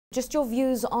Just your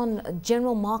views on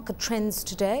general market trends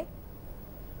today?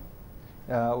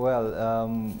 Of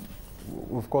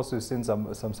course, we've seen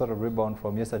some sort of rebound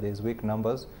from yesterday's weak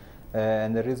numbers.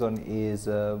 And the reason is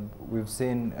we've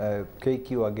seen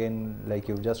KQ again, like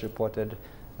you've just reported,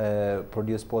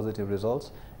 produce positive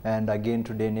results. And again,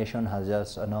 today Nation has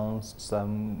just announced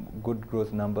some good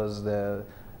growth numbers. The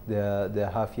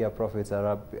half-year profits are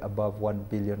up above 1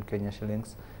 billion Kenya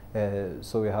shillings.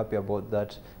 So we're happy about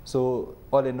that. So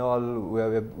all in all,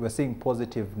 we're seeing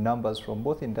positive numbers from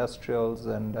both industrials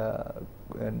and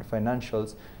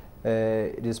financials,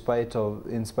 in spite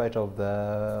of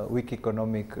the weak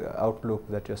economic outlook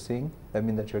that you're seeing.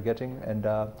 That you're getting, and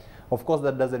of course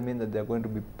that doesn't mean that they're going to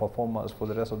be performers for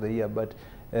the rest of the year. But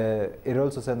it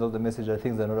also sends out the message that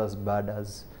things are not as bad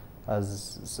as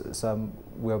some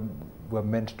we're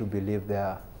meant to believe they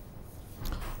are.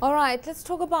 All right, let's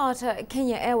talk about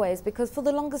Kenya Airways, because for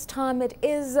the longest time it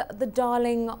is the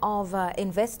darling of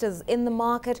investors in the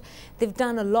market. They've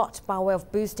done a lot by way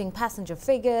of boosting passenger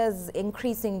figures,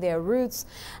 increasing their routes,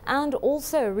 and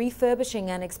also refurbishing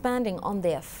and expanding on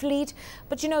their fleet.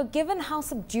 But, you know, given how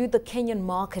subdued the Kenyan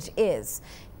market is,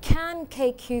 can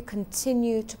KQ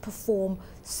continue to perform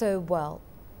so well?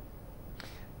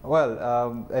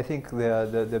 Well, I think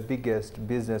the biggest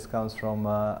business comes from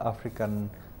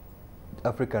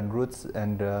African roots,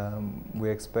 and we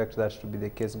expect that to be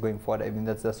the case going forward.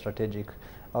 That's the strategic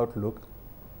outlook.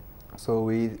 So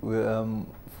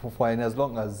for as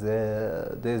long as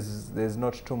there's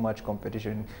not too much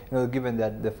competition, given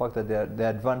that the fact that the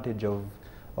advantage of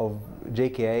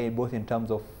JKI, both in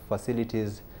terms of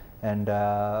facilities and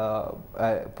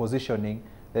positioning,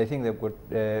 I think they've got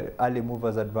early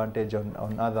movers advantage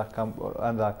on other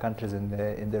countries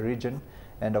in the region,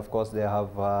 and of course they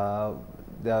have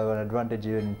an advantage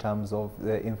even in terms of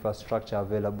the infrastructure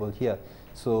available here.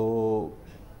 So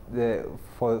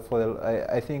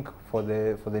I think for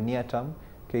the near term,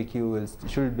 KQ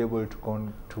should be able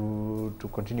to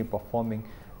continue performing,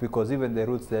 because even the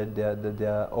routes that they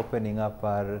are opening up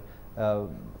are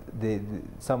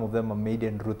some of them are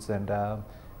maiden routes, and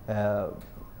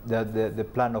the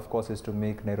plan, of course, is to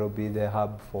make Nairobi the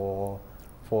hub for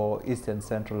East and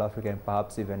Central Africa, and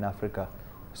perhaps even Africa.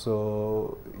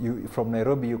 So from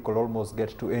Nairobi you could almost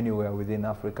get to anywhere within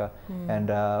Africa, and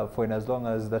for as long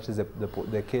as that is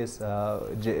the case,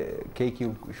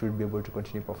 KQ should be able to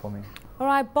continue performing. All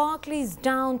right, Barclays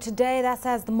down today. That's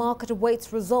as the market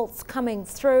awaits results coming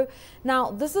through.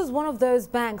 Now, this is one of those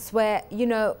banks where,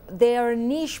 they are a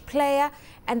niche player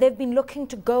and they've been looking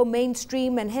to go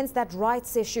mainstream, and hence that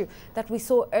rights issue that we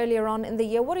saw earlier on in the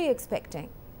year. What are you expecting?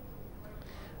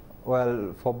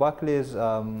 Well, for Barclays,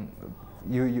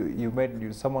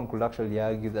 someone could actually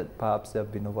argue that perhaps they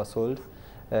have been oversold,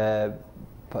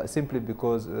 simply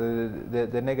because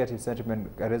the negative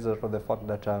sentiment arises from the fact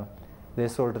that they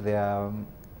sold their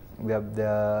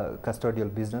custodial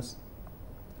business.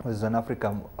 It was an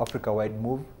Africa-wide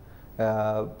move,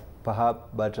 perhaps,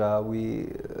 but of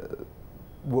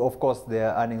course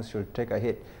their earnings should take a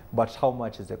hit, but how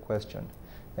much is the question?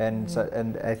 And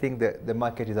and I think the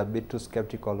market is a bit too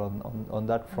skeptical on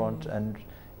that front, and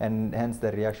hence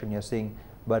the reaction you're seeing.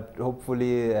 But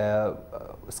hopefully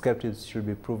skeptics should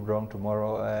be proved wrong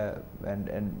tomorrow,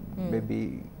 and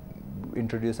maybe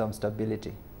introduce some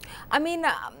stability.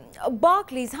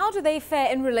 Barclays, how do they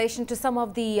fare in relation to some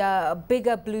of the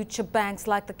bigger blue chip banks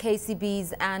like the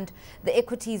KCBs and the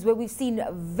equities, where we've seen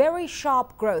very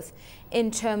sharp growth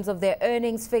in terms of their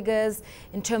earnings figures,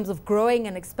 in terms of growing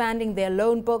and expanding their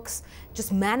loan books,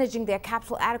 just managing their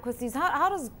capital adequacies?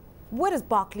 Where does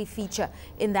Barclays feature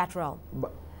in that realm?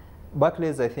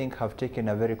 Barclays, I think, have taken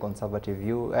a very conservative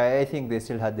view. I think they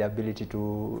still had the ability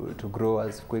to grow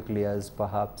as quickly as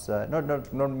perhaps may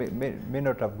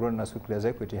not have grown as quickly as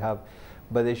equity have,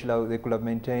 but they could have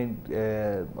maintained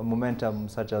a momentum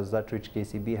such as that which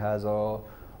KCB has, or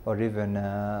even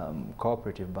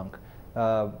Cooperative Bank.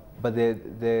 But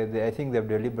I think they've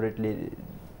deliberately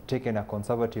taken a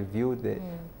conservative view.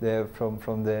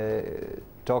 From the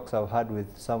talks I've had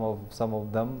with some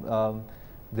of them,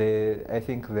 I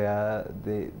think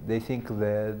they think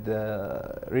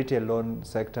the retail loan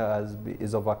sector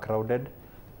is overcrowded,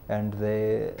 and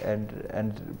they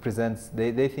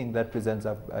think that presents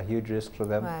a huge risk to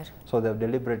them. Right. So they've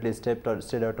deliberately stayed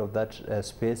out of that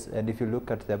space. And if you look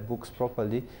at their books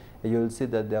properly, you'll see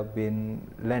that they have been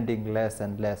lending less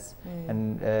and less,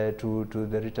 and to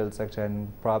the retail sector,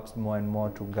 and perhaps more and more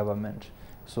to government.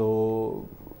 So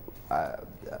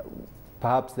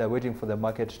perhaps they're waiting for the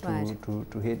market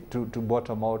to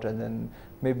bottom out, and then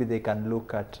maybe they can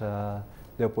look at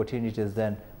the opportunities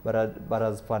then. but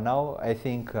as for now, I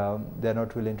think they're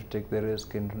not willing to take the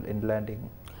risk in lending.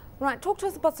 Right, talk to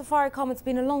us about Safaricom. It's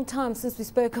been a long time since we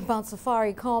spoke about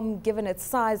Safaricom, given its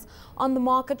size on the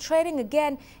market, trading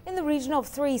again in the region of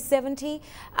 370.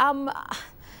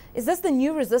 Is this the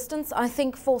new resistance, I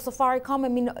think, for Safaricom? I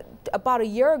mean, about a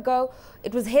year ago,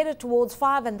 it was headed towards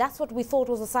 5, and that's what we thought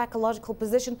was a psychological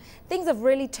position. Things have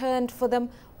really turned for them.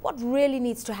 What really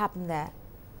needs to happen there?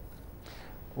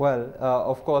 Well,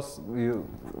 of course,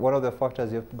 one of the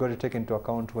factors you've got to take into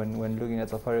account when looking at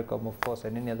Safaricom, of course,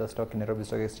 and any other stock in the Nairobi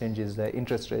Stock Exchange is the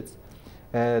interest rates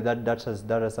that has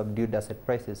subdued asset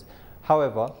prices.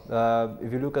 However,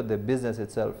 if you look at the business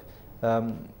itself,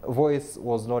 Voice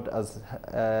was not as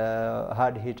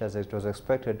hard hit as it was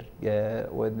expected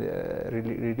when they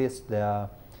released their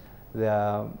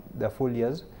full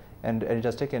years, and it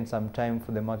has taken some time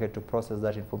for the market to process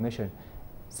that information.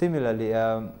 Similarly,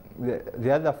 the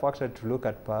other factor to look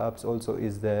at perhaps also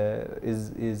is data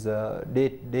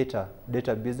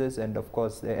business, and of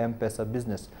course the M-Pesa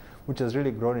business, which has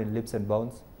really grown in leaps and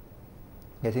bounds.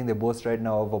 I think they boast right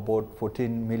now of about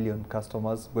 14 million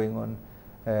customers going on.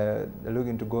 They're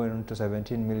looking to go on to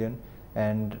 17 million,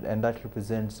 and that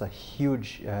represents a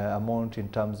huge amount in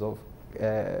terms of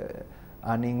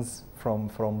earnings from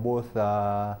both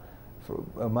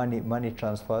money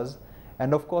transfers,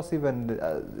 and of course even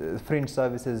fringe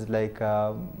services like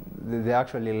they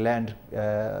actually lend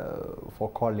for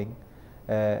calling.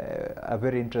 A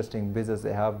very interesting business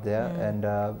they have there, and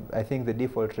I think the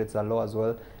default rates are low as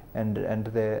well, and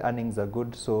the earnings are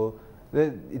good. So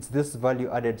it's this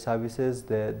value-added services,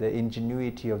 the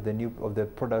ingenuity of the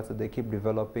products that they keep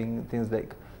developing, things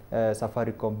like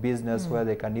Safaricom Business, where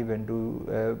they can even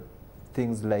do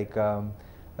things like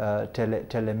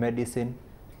telemedicine.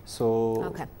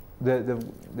 So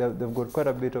they've got quite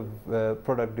a bit of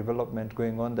product development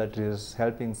going on that is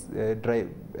helping drive,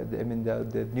 I mean,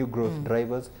 the new growth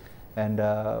drivers, and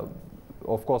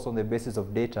of course on the basis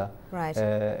of data, right?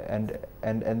 And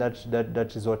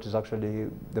that is what is actually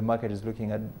the market is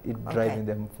looking at, it driving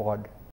them forward.